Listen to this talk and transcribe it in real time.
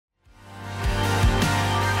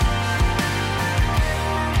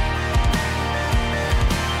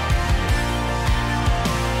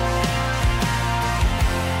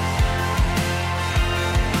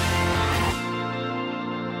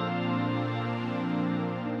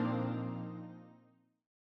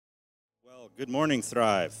Good morning,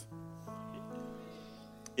 Thrive.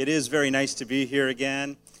 It is very nice to be here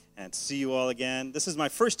again and see you all again. This is my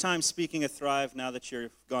first time speaking at Thrive now that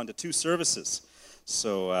you've gone to 2 services.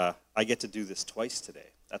 So I get to do this twice today.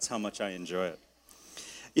 That's how much I enjoy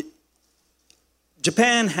it.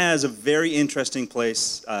 Japan has a very interesting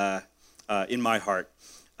place in my heart.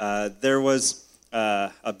 There was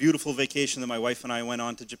a beautiful vacation that my wife and I went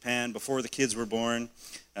on to Japan before the kids were born.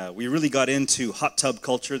 We really got into hot tub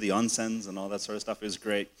culture, the onsens and all that sort of stuff. It was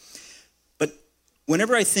great. But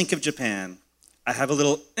whenever I think of Japan, I have a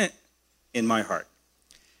little in my heart.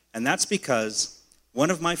 And that's because one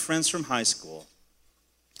of my friends from high school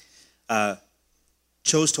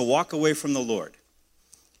chose to walk away from the Lord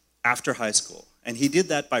after high school. And he did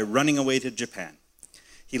that by running away to Japan.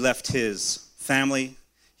 He left his family,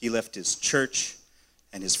 he left his church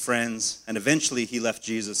and his friends, and eventually he left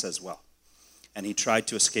Jesus as well. And he tried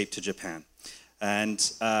to escape to Japan. And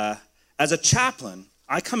as a chaplain,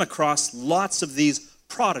 I come across lots of these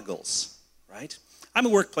prodigals, right? I'm a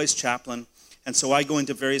workplace chaplain, and so I go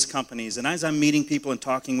into various companies, and as I'm meeting people and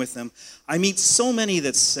talking with them, I meet so many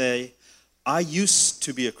that say, I used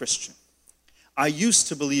to be a Christian. I used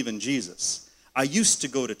to believe in Jesus. I used to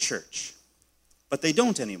go to church. But they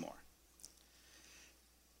don't anymore.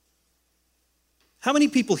 How many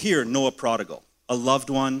people here know a prodigal? A loved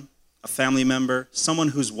one? A family member, someone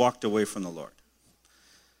who's walked away from the Lord?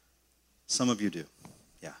 Some of you do,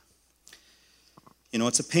 yeah. You know,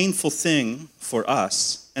 it's a painful thing for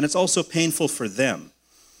us, and it's also painful for them.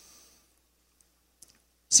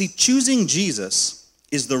 See, choosing Jesus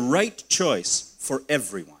is the right choice for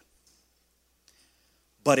everyone.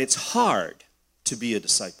 But it's hard to be a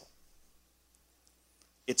disciple.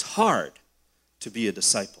 It's hard to be a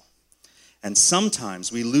disciple. And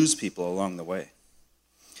sometimes we lose people along the way.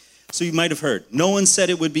 So you might have heard, no one said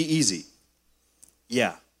it would be easy.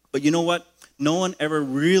 Yeah, but you know what? No one ever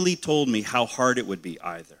really told me how hard it would be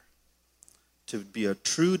either. To be a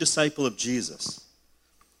true disciple of Jesus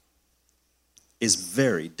is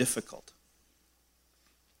very difficult.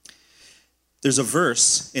 There's a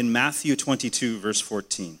verse in Matthew 22, verse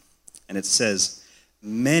 14, and it says,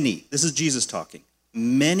 many, this is Jesus talking,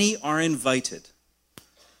 many are invited,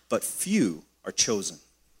 but few are chosen.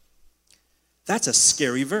 That's a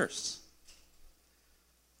scary verse.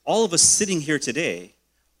 All of us sitting here today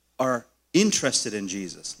are interested in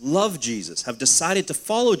Jesus, love Jesus, have decided to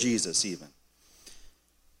follow Jesus even.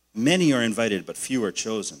 Many are invited, but few are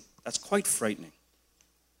chosen. That's quite frightening.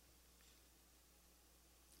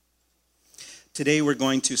 Today we're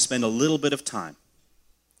going to spend a little bit of time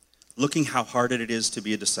looking how hard it is to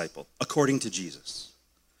be a disciple, according to Jesus.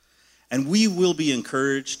 And we will be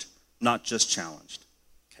encouraged, not just challenged.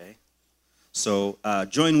 So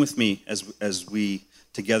join with me as we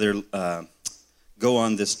together go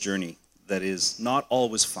on this journey that is not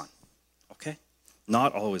always fun, okay?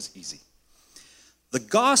 Not always easy. The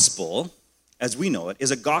gospel, as we know it,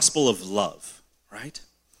 is a gospel of love, right?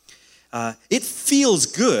 It feels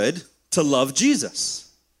good to love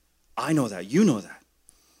Jesus. I know that. You know that.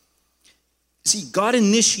 See, God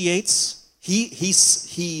initiates.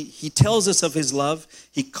 He tells us of his love.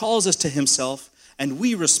 He calls us to himself. And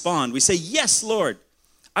we respond. We say, yes, Lord,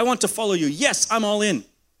 I want to follow you. Yes, I'm all in.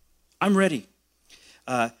 I'm ready.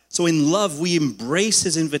 So in love, we embrace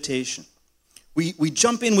his invitation. We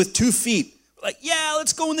jump in with 2 feet. We're like, yeah,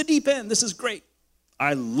 let's go in the deep end. This is great.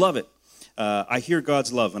 I love it. I hear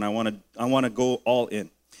God's love, and I want to go all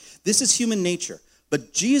in. This is human nature.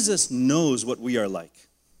 But Jesus knows what we are like.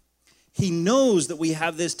 He knows that we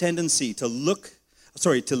have this tendency to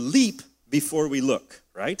leap before we look,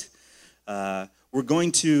 right? We're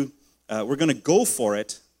going to go for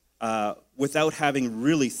it without having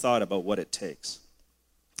really thought about what it takes.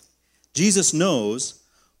 Jesus knows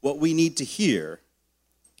what we need to hear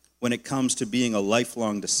when it comes to being a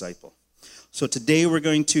lifelong disciple. So today we're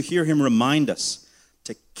going to hear him remind us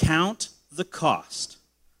to count the cost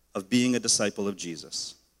of being a disciple of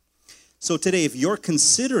Jesus. So today, if you're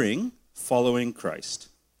considering following Christ,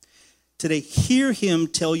 today hear him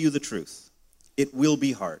tell you the truth. It will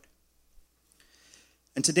be hard.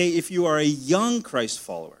 And today, if you are a young Christ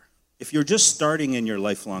follower, if you're just starting in your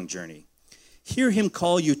lifelong journey, hear him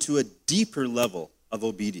call you to a deeper level of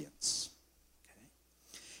obedience. Okay?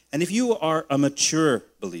 And if you are a mature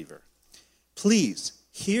believer, please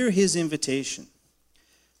hear his invitation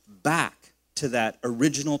back to that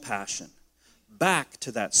original passion, back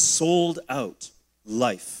to that sold-out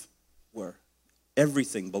life where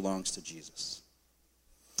everything belongs to Jesus.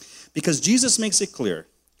 Because Jesus makes it clear,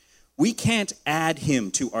 we can't add him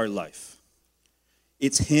to our life.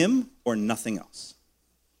 It's him or nothing else.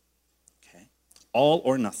 Okay? All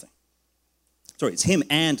or nothing. Sorry, it's him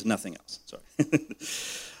and nothing else. Sorry.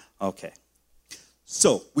 Okay.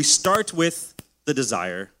 So we start with the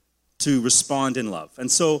desire to respond in love. And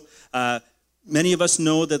so many of us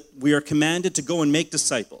know that we are commanded to go and make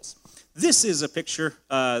disciples. This is a picture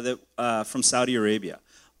from Saudi Arabia.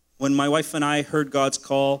 When my wife and I heard God's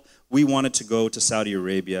call, we wanted to go to Saudi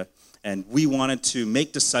Arabia, and we wanted to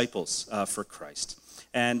make disciples for Christ.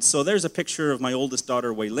 And so there's a picture of my oldest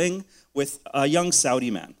daughter, Wei Ling, with a young Saudi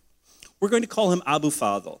man. We're going to call him Abu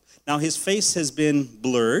Fadl. Now, his face has been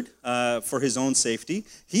blurred for his own safety.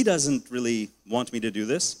 He doesn't really want me to do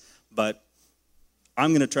this, but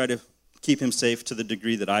I'm going to try to keep him safe to the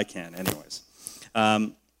degree that I can anyways.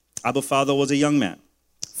 Abu Fadl was a young man.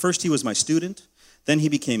 First, he was my student. Then he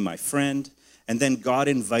became my friend. And then God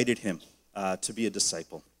invited him to be a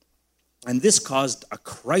disciple. And this caused a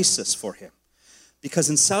crisis for him.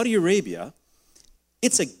 Because in Saudi Arabia,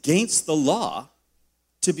 it's against the law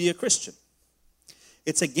to be a Christian.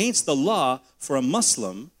 It's against the law for a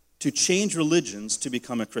Muslim to change religions to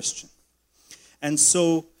become a Christian. And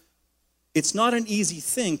so it's not an easy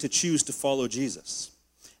thing to choose to follow Jesus.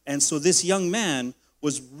 And so this young man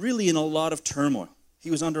was really in a lot of turmoil.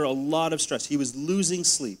 He was under a lot of stress. He was losing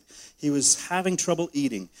sleep. He was having trouble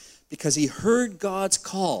eating because he heard God's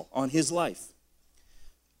call on his life.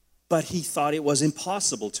 But he thought it was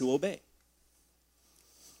impossible to obey.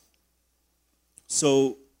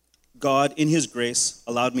 So God, in his grace,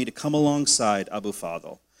 allowed me to come alongside Abu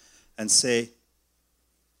Fadl and say,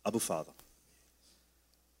 Abu Fadl,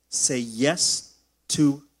 say yes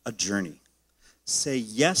to a journey. Say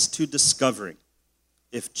yes to discovering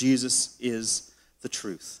if Jesus is the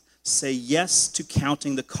truth. Say yes to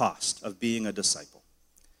counting the cost of being a disciple.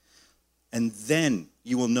 And then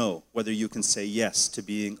you will know whether you can say yes to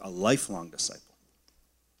being a lifelong disciple.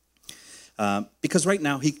 Because right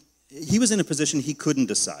now, he was in a position he couldn't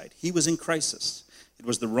decide. He was in crisis. It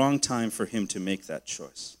was the wrong time for him to make that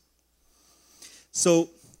choice. So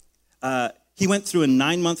he went through a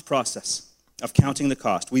 9-month process of counting the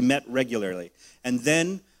cost. We met regularly. And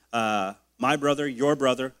then my brother, your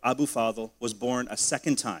brother, Abu Fadl, was born a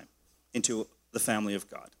second time into the family of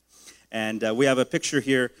God. And we have a picture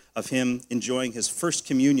here of him enjoying his first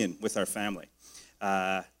communion with our family.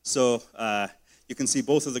 So you can see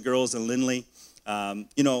both of the girls and Lindley.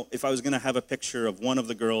 If I was going to have a picture of one of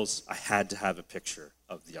the girls, I had to have a picture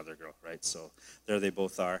of the other girl, right? So there they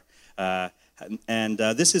both are.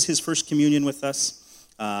 This is his first communion with us.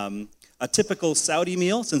 A typical Saudi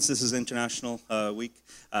meal, since this is International Week.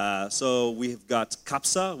 So we've got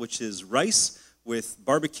kapsa, which is rice with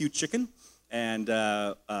barbecue chicken. And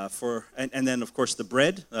then, of course, the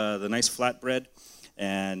bread, the nice flat bread,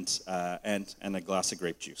 and a glass of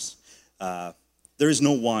grape juice. There is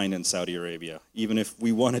no wine in Saudi Arabia, even if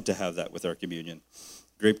we wanted to have that with our communion.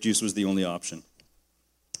 Grape juice was the only option.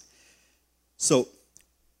 So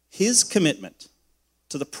his commitment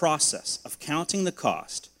to the process of counting the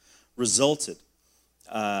cost resulted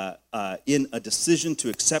in a decision to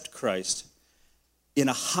accept Christ in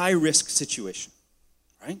a high-risk situation,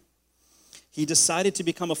 right? He decided to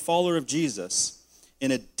become a follower of Jesus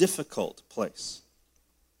in a difficult place.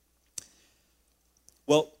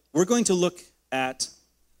 Well, we're going to look at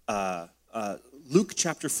Luke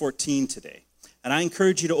chapter 14 today. And I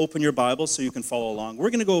encourage you to open your Bible so you can follow along. We're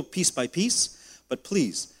going to go piece by piece, but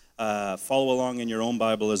please follow along in your own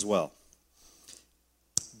Bible as well.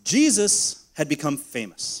 Jesus had become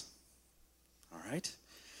famous, all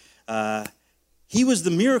right? He was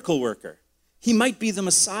the miracle worker. He might be the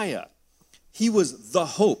Messiah. He was the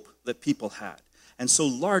hope that people had. And so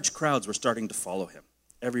large crowds were starting to follow him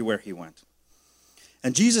everywhere he went.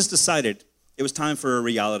 And Jesus decided it was time for a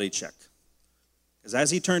reality check. Because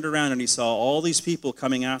as he turned around and he saw all these people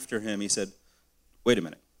coming after him, he said, wait a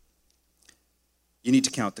minute. You need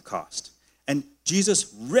to count the cost. And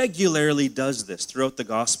Jesus regularly does this throughout the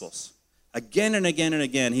Gospels. Again and again and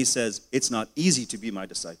again, he says, it's not easy to be my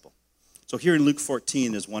disciple. So here in Luke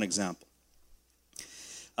 14 is one example.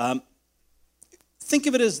 Think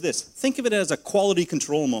of it as this. Think of it as a quality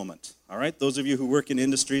control moment. All right? Those of you who work in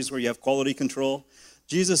industries where you have quality control,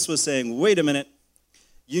 Jesus was saying, wait a minute.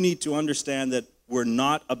 You need to understand that we're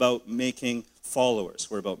not about making followers.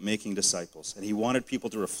 We're about making disciples. And he wanted people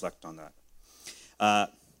to reflect on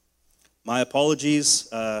that. My apologies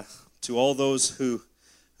to all those who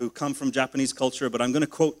come from Japanese culture, but I'm going to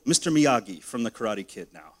quote Mr. Miyagi from The Karate Kid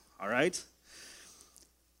now. All right?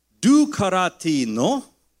 Do karate no?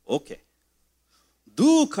 Okay.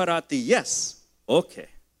 Do karate yes? Okay.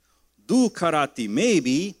 Do karate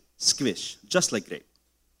maybe? Squish. Just like grape.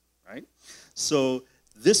 Right? So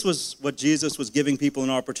this was what Jesus was giving people an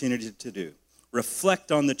opportunity to do.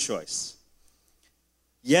 Reflect on the choice.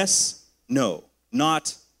 Yes, no,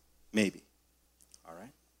 not maybe. All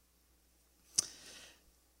right?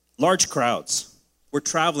 Large crowds were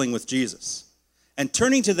traveling with Jesus. And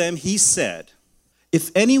turning to them, he said,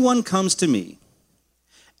 "If anyone comes to me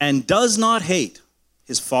and does not hate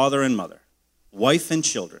his father and mother, wife and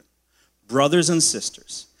children, brothers and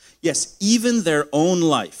sisters, yes, even their own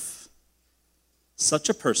life, such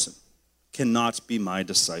a person cannot be my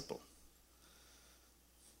disciple."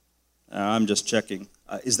 I'm just checking.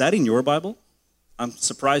 Is that in your Bible? I'm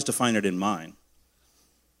surprised to find it in mine.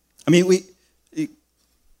 I mean,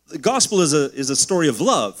 the gospel is a story of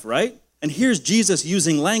love, right? And here's Jesus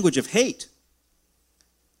using language of hate.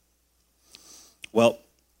 Well,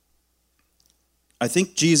 I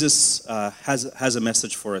think Jesus has a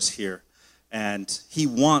message for us here, and he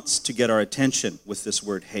wants to get our attention with this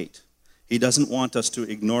word hate. He doesn't want us to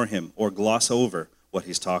ignore him or gloss over what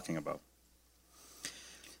he's talking about.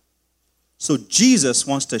 So Jesus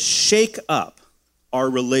wants to shake up our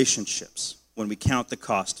relationships when we count the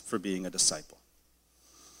cost for being a disciple.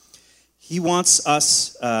 He wants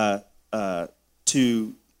us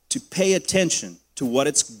to pay attention to what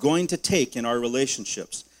it's going to take in our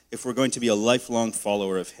relationships if we're going to be a lifelong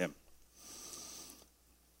follower of him.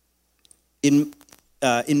 In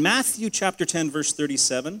Matthew chapter 10, verse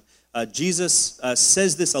 37, Jesus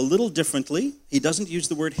says this a little differently. He doesn't use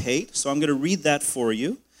the word hate, so I'm going to read that for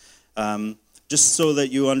you, just so that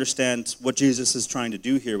you understand what Jesus is trying to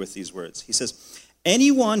do here with these words. He says,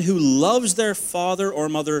 "Anyone who loves their father or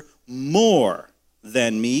mother more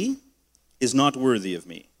than me is not worthy of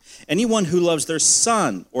me. Anyone who loves their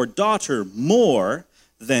son or daughter more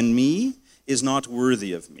than me is not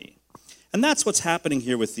worthy of me." And that's what's happening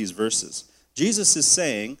here with these verses. Jesus is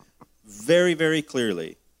saying very, very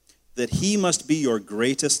clearly that he must be your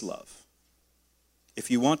greatest love. If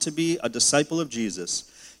you want to be a disciple of Jesus,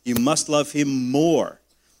 you must love him more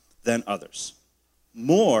than others.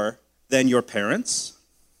 More than your parents,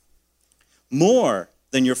 more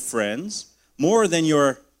than your friends, more than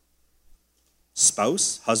your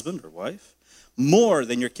spouse, husband or wife, more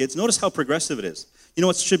than your kids. Notice how progressive it is. You know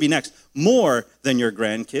what should be next? More than your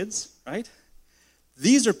grandkids, right?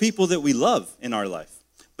 These are people that we love in our life.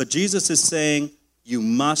 But Jesus is saying, you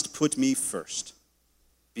must put me first.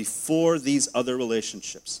 Before these other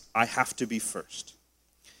relationships, I have to be first.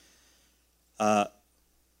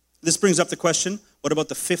 This brings up the question, what about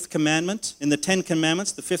the fifth commandment? In the 10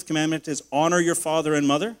 commandments, the fifth commandment is honor your father and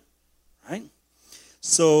mother, right?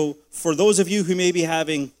 So for those of you who may be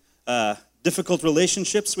having difficult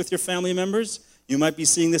relationships with your family members, you might be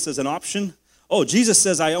seeing this as an option. Oh, Jesus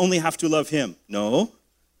says I only have to love him. No.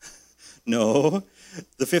 No.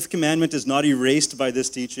 The fifth commandment is not erased by this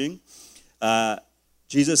teaching.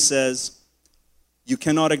 Jesus says you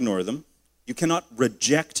cannot ignore them. You cannot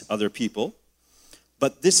reject other people.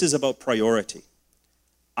 But this is about priority.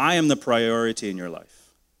 I am the priority in your life.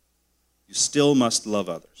 You still must love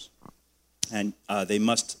others. And they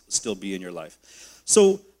must still be in your life.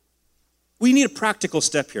 So we need a practical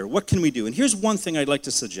step here. What can we do? And here's one thing I'd like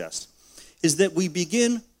to suggest, is that we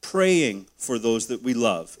begin praying for those that we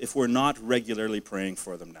love if we're not regularly praying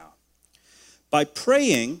for them now. By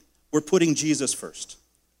praying, we're putting Jesus first.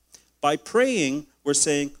 By praying, we're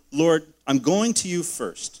saying, Lord, I'm going to you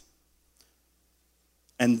first.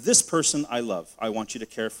 And this person I love, I want you to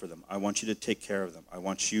care for them. I want you to take care of them. I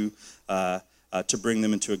want you to bring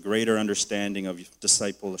them into a greater understanding of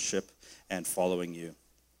discipleship and following you.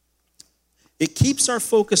 It keeps our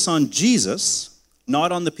focus on Jesus,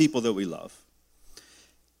 not on the people that we love.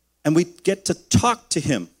 And we get to talk to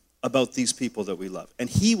him about these people that we love. And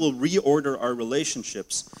he will reorder our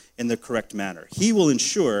relationships in the correct manner. He will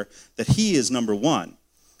ensure that he is number one,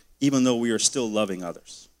 even though we are still loving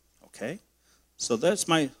others. Okay? So that's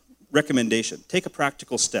my recommendation. Take a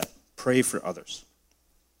practical step. Pray for others.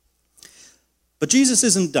 But Jesus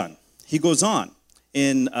isn't done. He goes on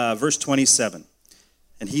in verse 27.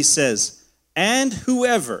 And he says, "And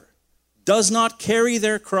whoever does not carry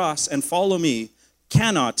their cross and follow me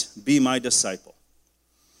cannot be my disciple."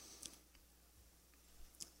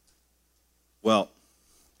 Well,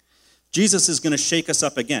 Jesus is going to shake us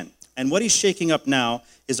up again. And what he's shaking up now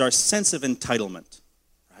is our sense of entitlement.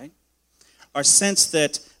 Our sense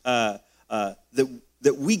that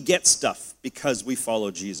that we get stuff because we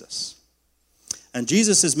follow Jesus. And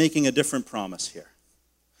Jesus is making a different promise here.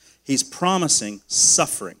 He's promising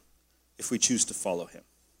suffering if we choose to follow him.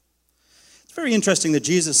 It's very interesting that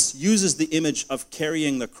Jesus uses the image of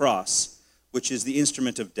carrying the cross, which is the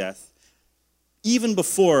instrument of death, even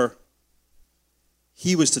before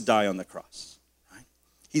he was to die on the cross. Right?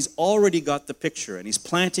 He's already got the picture, and he's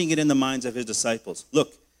planting it in the minds of his disciples.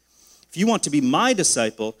 Look, If you want to be my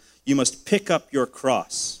disciple, you must pick up your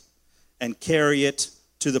cross and carry it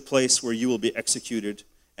to the place where you will be executed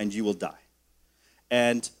and you will die.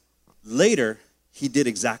 And later, he did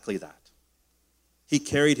exactly that. He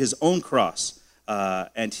carried his own cross,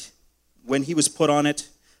 and when he was put on it,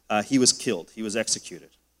 he was killed. He was executed.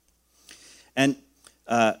 And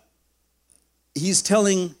he's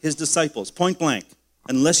telling his disciples, point blank,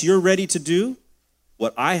 unless you're ready to do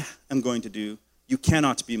what I am going to do, you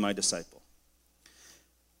cannot be my disciple.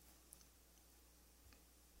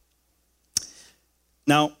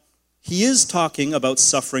 Now, he is talking about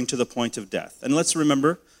suffering to the point of death. And let's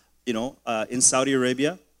remember, in Saudi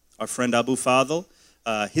Arabia, our friend Abu Fadl,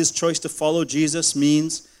 his choice to follow Jesus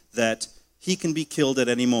means that he can be killed at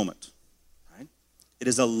any moment. Right? It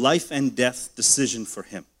is a life and death decision for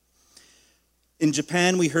him. In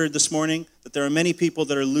Japan, we heard this morning that there are many people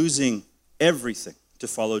that are losing everything to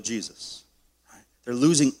follow Jesus. Right? They're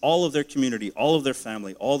losing all of their community, all of their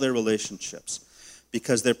family, all their relationships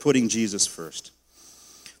because they're putting Jesus first.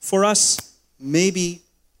 For us, maybe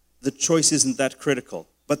the choice isn't that critical,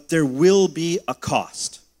 but there will be a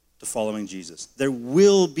cost to following Jesus. There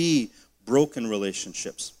will be broken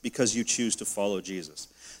relationships because you choose to follow Jesus.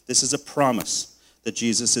 This is a promise that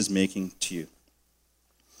Jesus is making to you.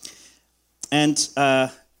 And I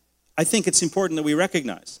think it's important that we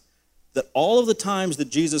recognize that all of the times that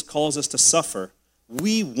Jesus calls us to suffer,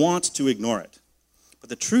 we want to ignore it. But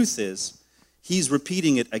the truth is, he's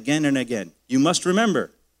repeating it again and again. You must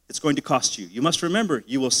remember, it's going to cost you. You must remember,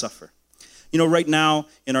 you will suffer. Right now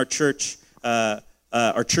in our church,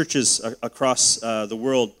 our churches across the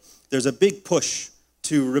world, there's a big push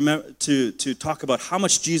to talk about how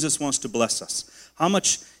much Jesus wants to bless us. How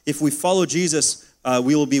much, if we follow Jesus,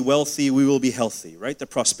 we will be wealthy, we will be healthy, right? The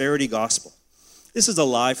prosperity gospel. This is a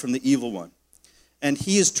lie from the evil one. And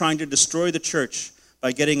he is trying to destroy the church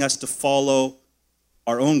by getting us to follow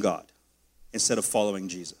our own God instead of following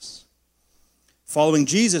Jesus. Following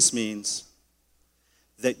Jesus means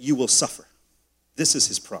that you will suffer. This is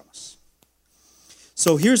his promise.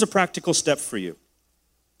 So here's a practical step for you.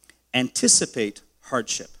 Anticipate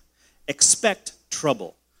hardship. Expect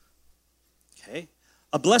trouble. Okay?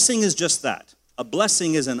 A blessing is just that. A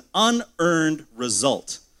blessing is an unearned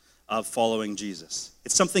result of following Jesus.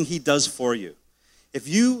 It's something he does for you. If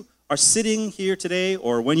you are sitting here today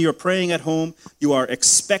or when you're praying at home, you are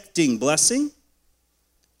expecting blessing,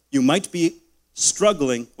 you might be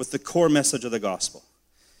struggling with the core message of the gospel.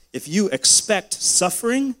 If you expect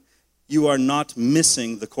suffering, you are not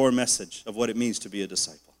missing the core message of what it means to be a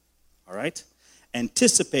disciple. All right?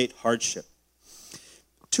 Anticipate hardship.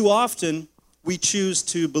 Too often, we choose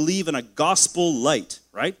to believe in a gospel light,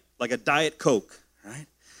 right? Like a Diet Coke, right?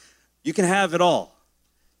 You can have it all.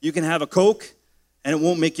 You can have a Coke, and it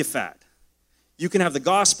won't make you fat. You can have the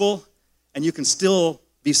gospel, and you can still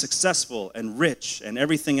be successful and rich and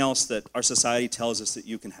everything else that our society tells us that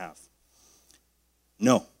you can have.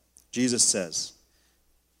 No. Jesus says,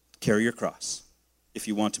 carry your cross if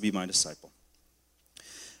you want to be my disciple.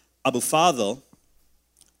 Abu Fadl,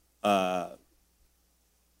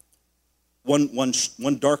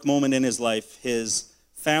 one dark moment in his life, his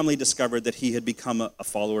family discovered that he had become a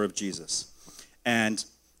follower of Jesus. And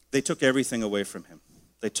they took everything away from him.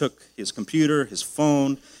 They took his computer, his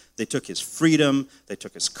phone, they took his freedom, they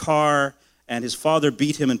took his car, and his father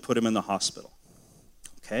beat him and put him in the hospital.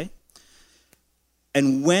 Okay?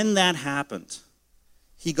 And when that happened,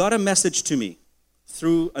 he got a message to me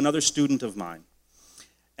through another student of mine.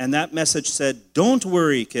 And that message said, don't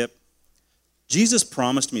worry, Kip. Jesus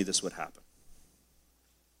promised me this would happen.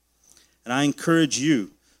 And I encourage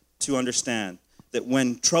you to understand that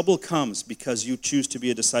when trouble comes because you choose to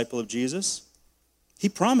be a disciple of Jesus, he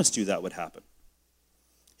promised you that would happen.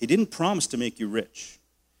 He didn't promise to make you rich.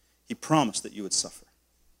 He promised that you would suffer.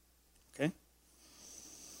 Okay?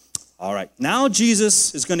 All right. Now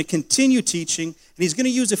Jesus is going to continue teaching, and he's going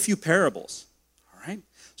to use a few parables. All right?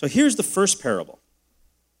 So here's the first parable.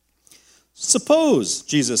 Suppose,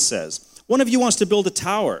 Jesus says, one of you wants to build a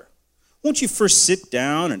tower. Won't you first sit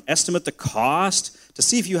down and estimate the cost to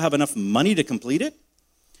see if you have enough money to complete it?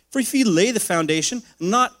 For if you lay the foundation,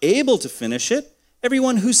 not able to finish it,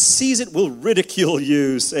 everyone who sees it will ridicule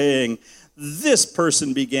you, saying, this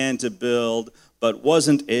person began to build, but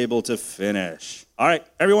wasn't able to finish. All right,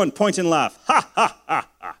 everyone point and laugh. Ha, ha, ha,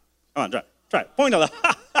 ha. Come on, try it. Point and laugh.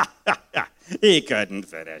 Ha, ha, ha, ha. He couldn't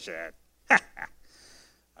finish it. Ha, ha.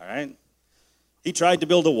 All right. He tried to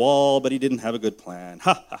build a wall, but he didn't have a good plan.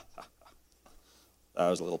 Ha, ha, ha, ha. That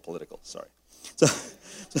was a little political, sorry. So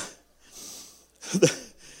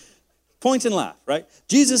point and laugh, right?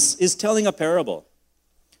 Jesus is telling a parable.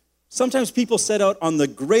 Sometimes people set out on the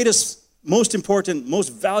greatest most important, most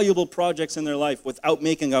valuable projects in their life without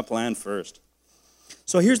making a plan first.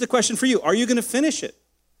 So here's the question for you. Are you going to finish it?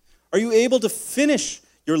 Are you able to finish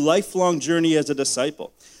your lifelong journey as a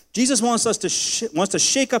disciple? Jesus wants us to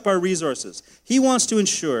shake up our resources. He wants to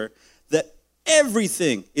ensure that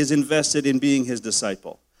everything is invested in being his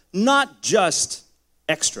disciple. Not just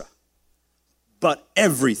extra, but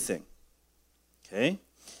everything. Okay?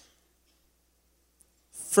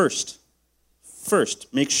 First,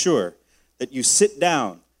 make sure that you sit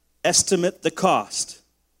down, estimate the cost,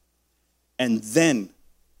 and then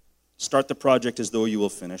start the project as though you will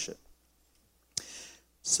finish it.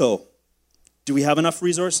 So, do we have enough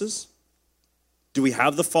resources? Do we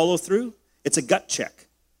have the follow-through? It's a gut check.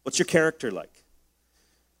 What's your character like?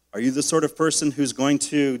 Are you the sort of person who's going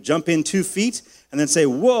to jump in 2 feet and then say,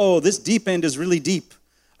 whoa, this deep end is really deep.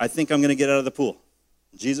 I think I'm going to get out of the pool.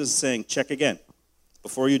 Jesus is saying, check again.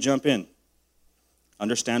 Before you jump in,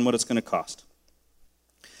 understand what it's going to cost.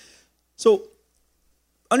 So,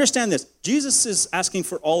 understand this. Jesus is asking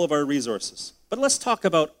for all of our resources. But let's talk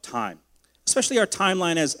about time, especially our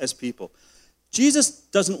timeline as people. Jesus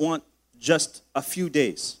doesn't want just a few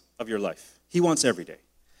days of your life. He wants every day.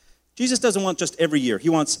 Jesus doesn't want just every year. He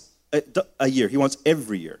wants a year. He wants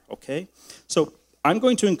every year, okay? So I'm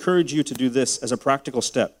going to encourage you to do this as a practical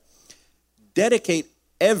step. Dedicate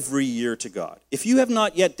every year to God. If you have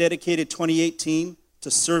not yet dedicated 2018 to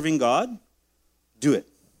serving God, do it.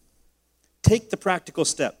 Take the practical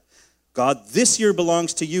step. God, this year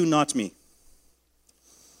belongs to you, not me.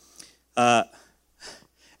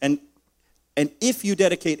 And if you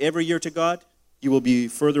dedicate every year to God, you will be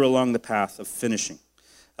further along the path of finishing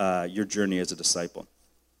your journey as a disciple.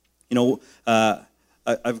 You know,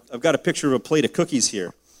 I've got a picture of a plate of cookies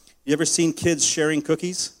here. You ever seen kids sharing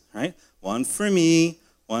cookies? Right? One for me,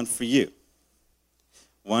 one for you.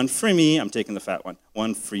 One for me, I'm taking the fat one.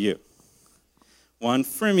 One for you. One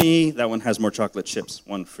for me, that one has more chocolate chips.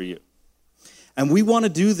 One for you. And we want to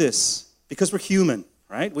do this because we're human,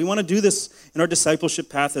 right? We want to do this in our discipleship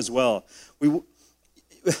path as well. When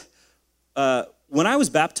I was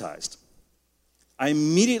baptized, I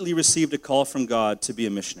immediately received a call from God to be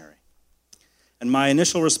a missionary. And my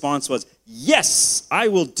initial response was, yes, I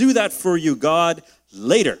will do that for you, God,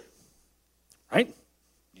 later. Right?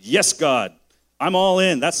 Yes, God, I'm all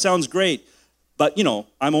in. That sounds great. But, you know,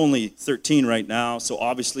 I'm only 13 right now, so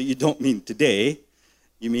obviously you don't mean today.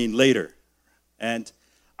 You mean later. And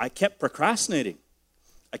I kept procrastinating.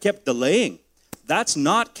 I kept delaying. That's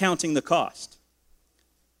not counting the cost.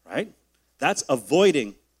 Right? That's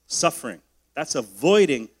avoiding suffering. That's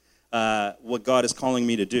avoiding what God is calling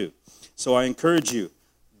me to do. So I encourage you,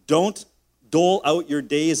 don't dole out your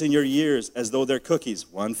days and your years as though they're cookies.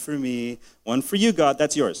 One for me, one for you, God,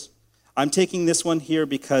 that's yours. I'm taking this one here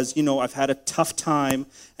because, you know, I've had a tough time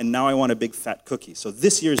and now I want a big fat cookie. So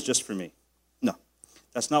this year is just for me. No,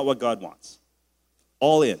 that's not what God wants.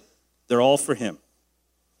 All in. They're all for him.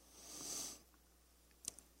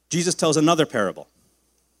 Jesus tells another parable.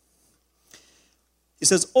 He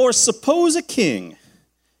says, or suppose a king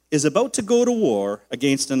is about to go to war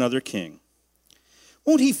against another king.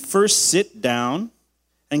 Won't he first sit down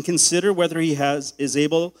and consider whether he is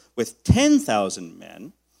able with 10,000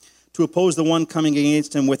 men to oppose the one coming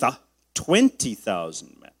against him with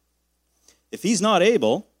 20,000 men? If he's not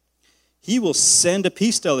able, he will send a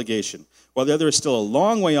peace delegation while the other is still a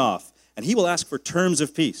long way off, and he will ask for terms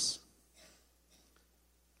of peace.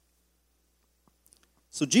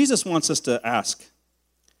 So Jesus wants us to ask,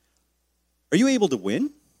 are you able to win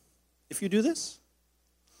if you do this?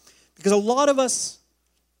 Because a lot of us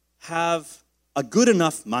have a good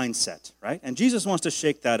enough mindset, right? And Jesus wants to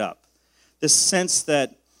shake that up. This sense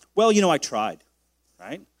that, well, you know, I tried,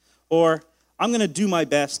 right? Or I'm going to do my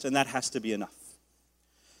best and that has to be enough.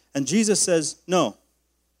 And Jesus says, no,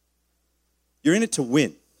 you're in it to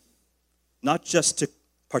win, not just to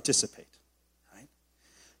participate, right?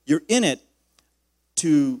 You're in it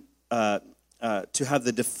to have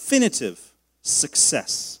the definitive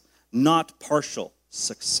success, not partial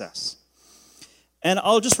success. And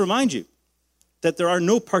I'll just remind you that there are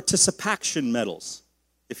no participation medals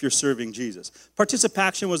if you're serving Jesus.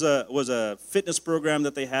 Participation was a fitness program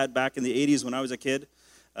that they had back in the 80s when I was a kid.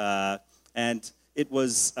 And it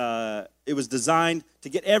was designed to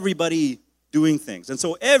get everybody doing things. And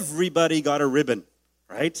so everybody got a ribbon,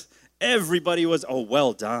 right? Everybody was, oh,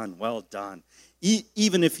 well done, well done.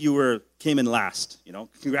 Even if you came in last, you know,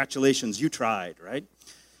 congratulations, you tried, right?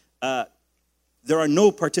 There are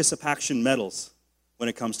no participation medals when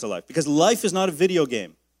it comes to life, because life is not a video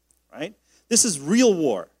game, right? This is real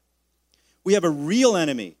war. We have a real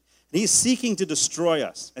enemy, and he's seeking to destroy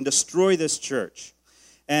us and destroy this church.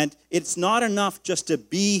 And it's not enough just to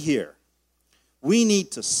be here. We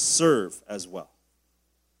need to serve as well.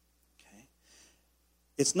 Okay?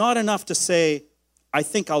 It's not enough to say, I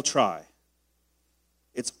think I'll try.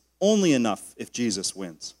 It's only enough if Jesus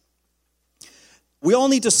wins. We all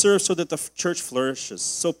need to serve so that the church flourishes.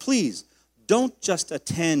 So please, don't just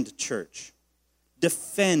attend church.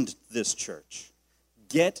 Defend this church.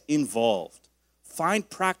 Get involved. Find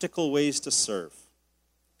practical ways to serve.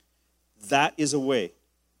 That is a way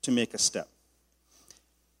to make a step.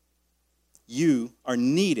 You are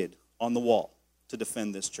needed on the wall to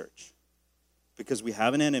defend this church because we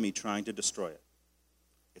have an enemy trying to destroy it.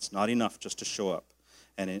 It's not enough just to show up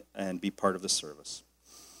and be part of the service.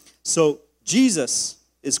 So Jesus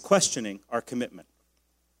is questioning our commitment.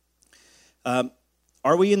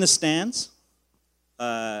 Are we in the stands?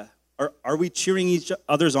 Are we cheering each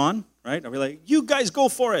others on? Right? Are we like, you guys go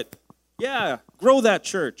for it? Yeah, grow that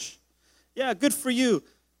church. Yeah, good for you.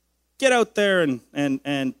 Get out there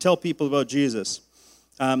and tell people about Jesus.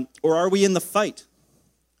 Or are we in the fight?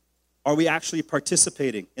 Are we actually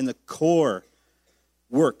participating in the core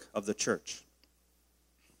work of the church?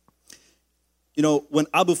 You know, when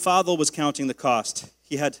Abu Fadl was counting the cost,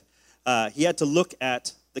 he had to look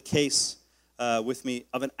at the case with me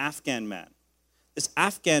of an Afghan man. This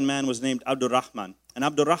Afghan man was named Abdurrahman, and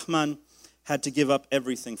Abdurrahman had to give up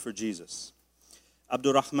everything for Jesus.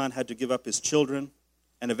 Abdurrahman had to give up his children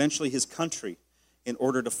and eventually his country in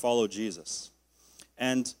order to follow Jesus.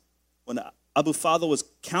 And when Abu Fadl was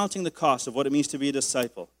counting the cost of what it means to be a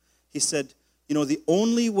disciple, he said, you know, the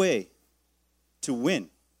only way to win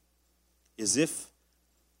is if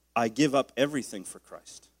I give up everything for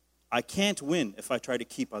Christ. I can't win if I try to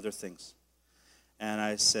keep other things. And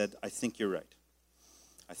I said, I think you're right.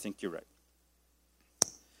 I think you're right.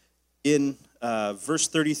 In verse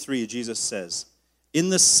 33, Jesus says, in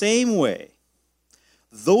the same way,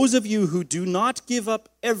 those of you who do not give up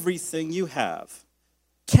everything you have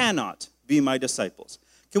cannot be my disciples.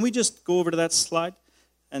 Can we just go over to that slide?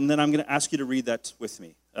 And then I'm going to ask you to read that with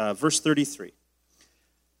me. Verse 33.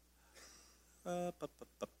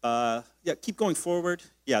 Yeah, keep going forward.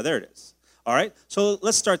 Yeah, there it is. All right, so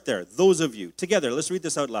let's start there. Those of you, together, let's read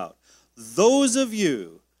this out loud. Those of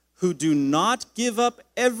you who do not give up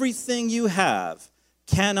everything you have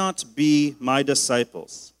cannot be my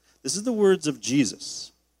disciples. This is the words of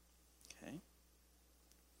Jesus. Okay.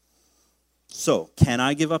 So, can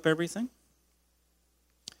I give up everything?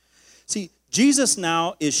 See, Jesus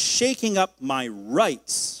now is shaking up my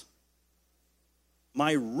rights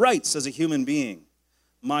as a human being,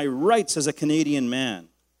 my rights as a Canadian man.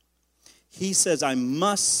 He says I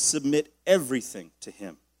must submit everything to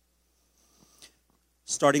him.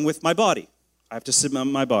 Starting with my body. I have to submit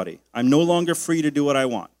my body. I'm no longer free to do what I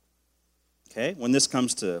want. Okay? When this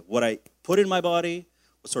comes to what I put in my body,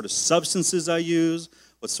 what sort of substances I use,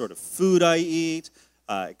 what sort of food I eat,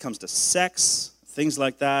 it comes to sex, things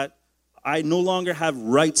like that. I no longer have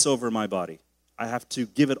rights over my body. I have to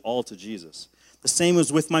give it all to Jesus. The same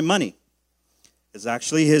as with my money. It's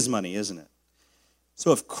actually his money, isn't it?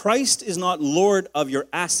 So if Christ is not Lord of your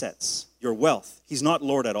assets, your wealth, he's not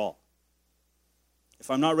Lord at all. If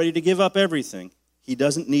I'm not ready to give up everything, he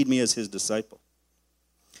doesn't need me as his disciple.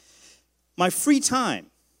 My free time.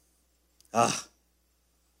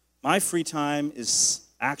 My free time is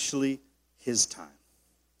actually his time.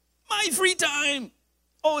 My free time.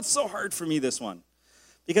 Oh, it's so hard for me, this one.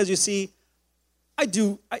 Because you see,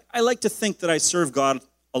 I like to think that I serve God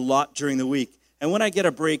a lot during the week. And when I get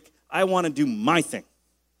a break, I want to do my thing.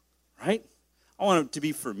 Right? I want it to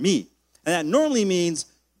be for me. And that normally means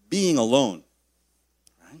being alone.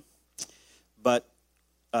 Right? But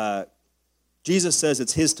Jesus says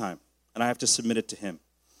it's his time, and I have to submit it to him.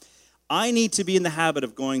 I need to be in the habit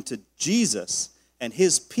of going to Jesus and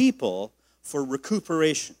his people for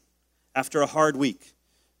recuperation after a hard week,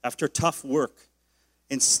 after tough work,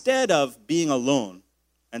 instead of being alone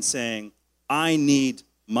and saying, I need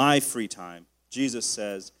my free time. Jesus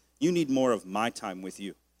says, you need more of my time with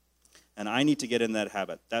you. And I need to get in that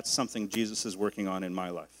habit. That's something Jesus is working on in my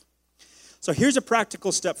life. So here's a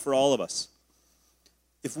practical step for all of us.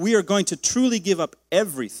 If we are going to truly give up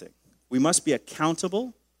everything, we must be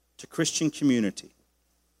accountable to Christian community.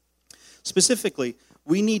 Specifically,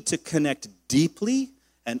 we need to connect deeply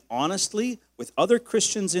and honestly with other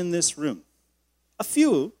Christians in this room. A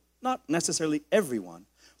few, not necessarily everyone,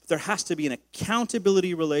 but there has to be an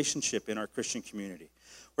accountability relationship in our Christian community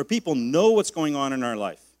where people know what's going on in our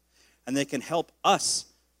life and they can help us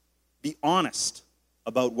be honest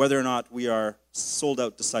about whether or not we are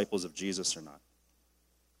sold-out disciples of Jesus or not.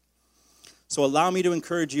 So allow me to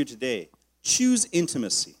encourage you today. Choose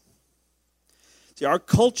intimacy. See, our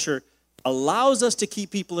culture allows us to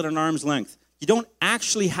keep people at an arm's length. You don't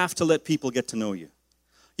actually have to let people get to know you.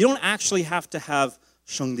 You don't actually have to have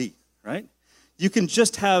shengdi, right? You can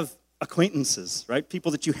just have acquaintances, right?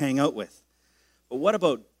 People that you hang out with. But what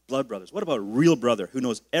about blood brothers? What about a real brother who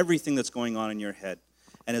knows everything that's going on in your head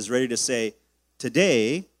and is ready to say,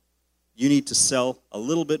 today, you need to sell a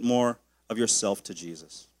little bit more of yourself to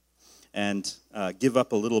Jesus and give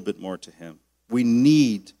up a little bit more to him. We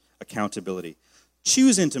need accountability.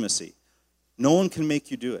 Choose intimacy. No one can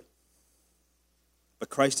make you do it. But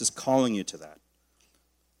Christ is calling you to that.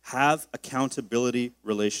 Have accountability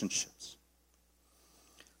relationships.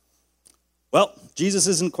 Well, Jesus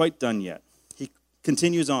isn't quite done yet. He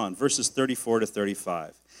continues on, verses 34 to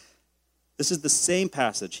 35. This is the same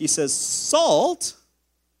passage. He says, salt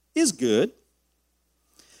is good,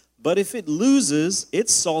 but if it loses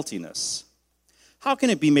its saltiness, how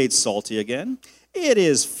can it be made salty again? It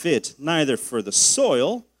is fit neither for the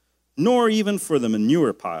soil nor even for the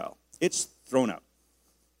manure pile. It's thrown out.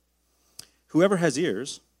 Whoever has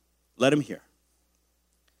ears, let him hear.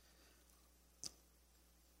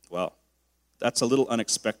 Well, that's a little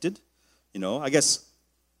unexpected. I guess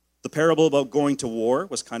the parable about going to war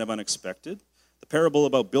was kind of unexpected. The parable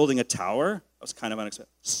about building a tower was kind of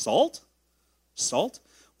unexpected. Salt? Salt?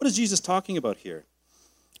 What is Jesus talking about here?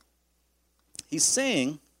 He's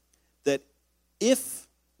saying that if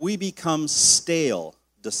we become stale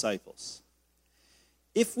disciples,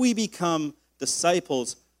 if we become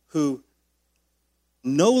disciples who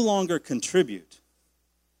no longer contribute,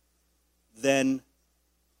 then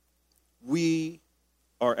we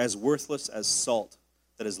are as worthless as salt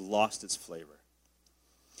that has lost its flavor.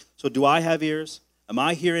 So do I have ears? Am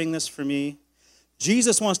I hearing this for me?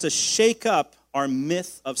 Jesus wants to shake up our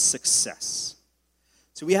myth of success.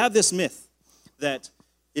 So we have this myth that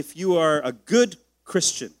if you are a good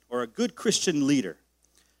Christian or a good Christian leader,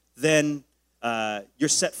 then you're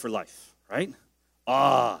set for life, right?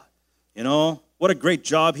 What a great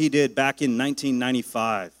job he did back in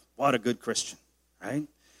 1995. What a good Christian, right?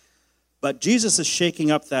 But Jesus is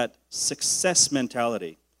shaking up that success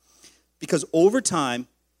mentality. Because over time,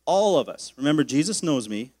 all of us, remember Jesus knows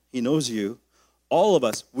me, he knows you, all of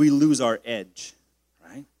us, we lose our edge,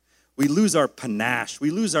 right? We lose our panache,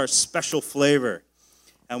 we lose our special flavor,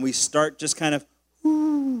 and we start just kind of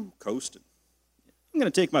coasting. I'm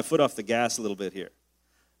going to take my foot off the gas a little bit here.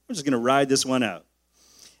 I'm just going to ride this one out.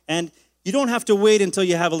 And you don't have to wait until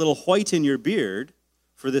you have a little white in your beard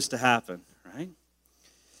for this to happen, right?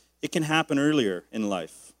 It can happen earlier in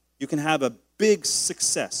life. You can have a big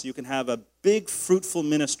success. You can have a big fruitful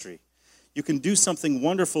ministry. You can do something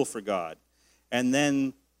wonderful for God and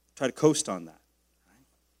then try to coast on that. Right?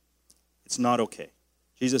 It's not okay.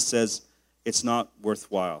 Jesus says it's not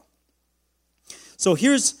worthwhile. So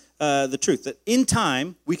here's the truth, that in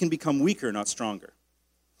time, we can become weaker, not stronger.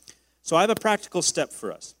 So I have a practical step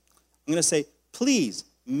for us. I'm going to say, please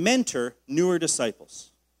mentor newer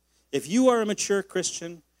disciples. If you are a mature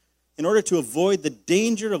Christian, in order to avoid the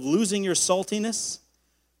danger of losing your saltiness,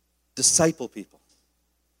 disciple people.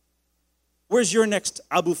 Where's your next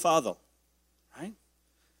Abu Fadl? Right?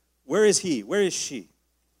 Where is he? Where is she?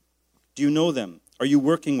 Do you know them? Are you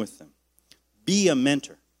working with them? Be a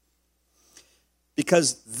mentor.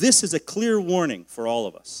 Because this is a clear warning for all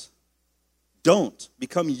of us. Don't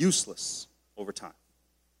become useless over time.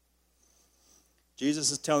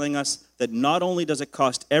 Jesus is telling us that not only does it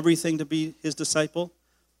cost everything to be his disciple,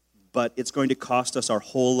 but it's going to cost us our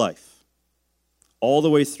whole life, all the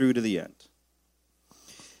way through to the end.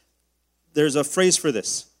 There's a phrase for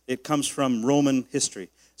this. It comes from Roman history.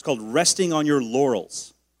 It's called resting on your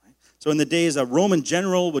laurels. So in the days, a Roman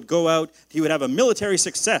general would go out, he would have a military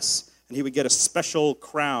success, and he would get a special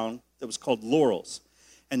crown that was called laurels.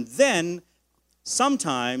 And then,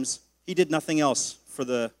 sometimes, he did nothing else for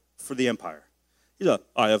the empire. He said,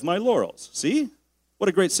 I have my laurels. See? What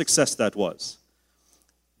a great success that was.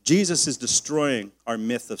 Jesus is destroying our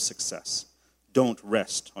myth of success. Don't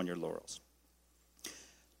rest on your laurels.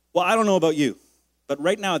 Well, I don't know about you, but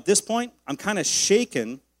right now at this point, I'm kind of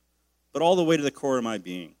shaken, but all the way to the core of my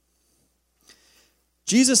being.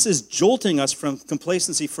 Jesus is jolting us from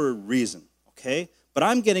complacency for a reason, okay? But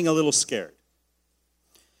I'm getting a little scared.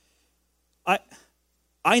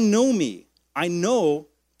 I know me. I know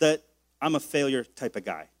that I'm a failure type of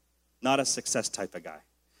guy, not a success type of guy.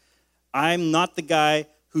 I'm not the guy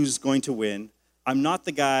who's going to win. I'm not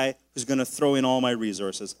the guy who's going to throw in all my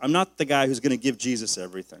resources. I'm not the guy who's going to give Jesus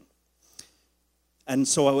everything. And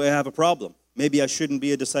so I have a problem. Maybe I shouldn't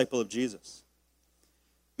be a disciple of Jesus.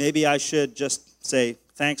 Maybe I should just say,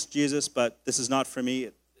 thanks, Jesus, but this is not for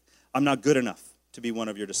me. I'm not good enough to be one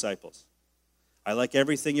of your disciples. I like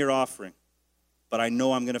everything you're offering, but I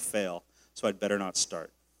know I'm going to fail, so I'd better not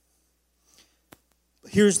start.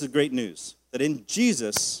 But here's the great news, that in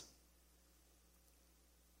Jesus,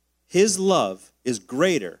 his love is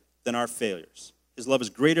greater than our failures. His love is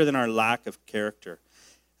greater than our lack of character.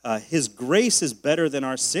 His grace is better than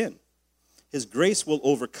our sin. His grace will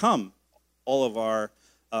overcome all of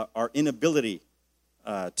our inability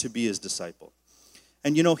to be his disciple.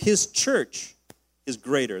 And you know, his church is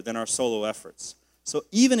greater than our solo efforts. So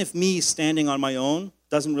even if me standing on my own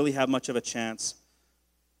doesn't really have much of a chance,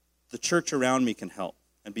 the church around me can help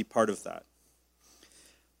and be part of that.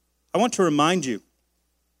 I want to remind you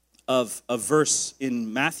of a verse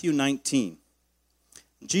in Matthew 19.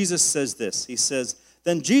 Jesus says this. He says,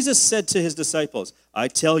 "Then Jesus said to his disciples, I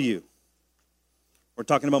tell you," we're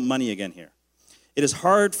talking about money again here, "it is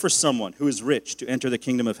hard for someone who is rich to enter the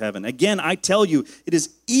kingdom of heaven. Again, I tell you, it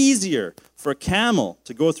is easier for a camel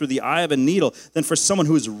to go through the eye of a needle than for someone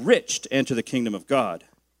who is rich to enter the kingdom of God."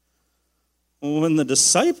 When the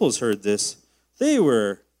disciples heard this, they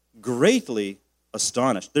were greatly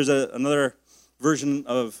astonished. There's another version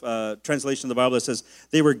of translation of the Bible that says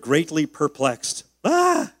they were greatly perplexed.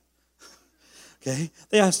 Okay,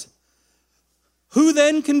 they asked, "Who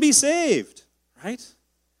then can be saved?" Right?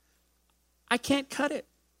 I can't cut it.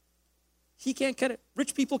 He can't cut it.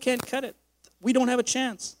 Rich people can't cut it. We don't have a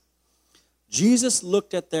chance. Jesus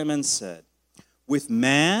looked at them and said, "With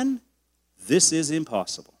man, this is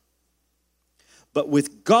impossible. But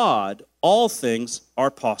with God, all things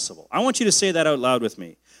are possible." I want you to say that out loud with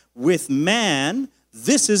me. With man,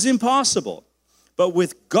 this is impossible. But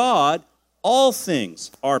with God, all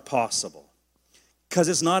things are possible. Because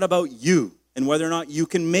it's not about you and whether or not you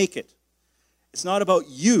can make it. It's not about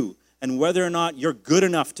you and whether or not you're good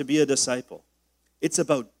enough to be a disciple. It's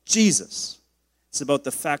about Jesus. It's about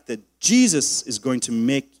the fact that Jesus is going to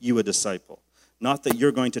make you a disciple, not that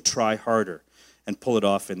you're going to try harder and pull it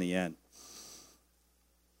off in the end.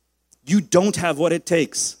 You don't have what it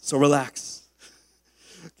takes, so relax.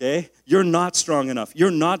 Okay? You're not strong enough. You're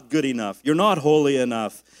not good enough. You're not holy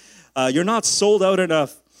enough. You're not sold out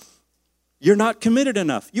enough. You're not committed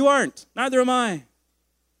enough. You aren't. Neither am I.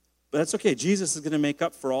 But that's okay. Jesus is going to make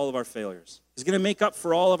up for all of our failures. He's going to make up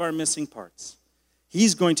for all of our missing parts.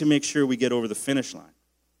 He's going to make sure we get over the finish line.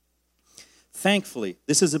 Thankfully,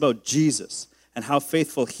 this is about Jesus and how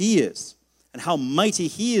faithful he is and how mighty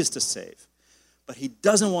he is to save. But he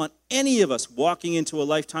doesn't want any of us walking into a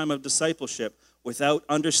lifetime of discipleship without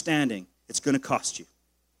understanding it's going to cost you.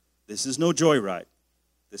 This is no joyride.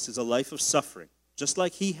 This is a life of suffering. Just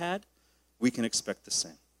like he had, we can expect the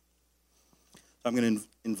same. I'm going to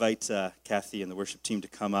invite Kathy and the worship team to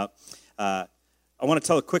come up. I want to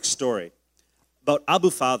tell a quick story about Abu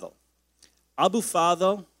Fadl. Abu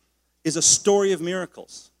Fadl is a story of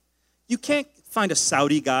miracles. You can't find a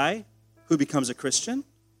Saudi guy who becomes a Christian.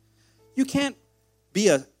 You can't be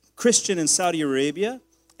a Christian in Saudi Arabia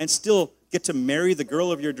and still get to marry the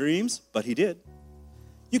girl of your dreams, but he did.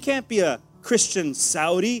 You can't be a Christian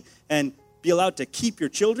Saudi and be allowed to keep your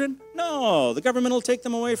children. No, the government will take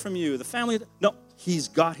them away from you. The family, no, he's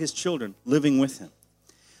got his children living with him.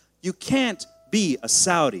 You can't be a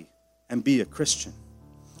Saudi and be a Christian.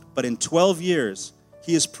 But in 12 years,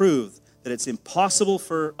 he has proved that it's impossible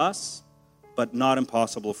for us, but not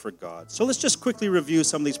impossible for God. So let's just quickly review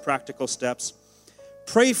some of these practical steps.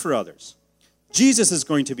 Pray for others. Jesus is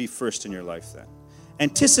going to be first in your life then.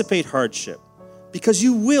 Anticipate hardship because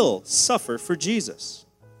you will suffer for Jesus.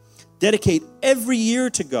 Dedicate every year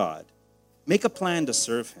to God. Make a plan to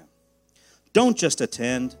serve him. Don't just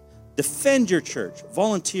attend. Defend your church.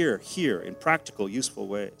 Volunteer here in practical, useful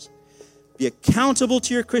ways. Be accountable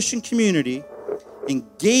to your Christian community.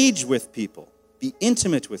 Engage with people. Be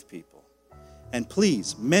intimate with people. And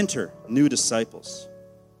please, mentor new disciples.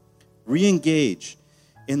 Re-engage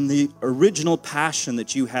in the original passion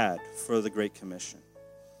that you had for the Great Commission.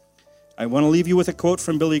 I want to leave you with a quote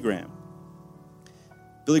from Billy Graham.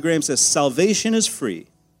 Billy Graham says, "Salvation is free,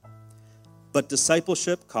 but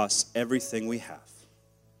discipleship costs everything we have."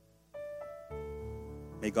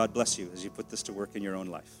 May God bless you as you put this to work in your own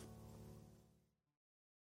life.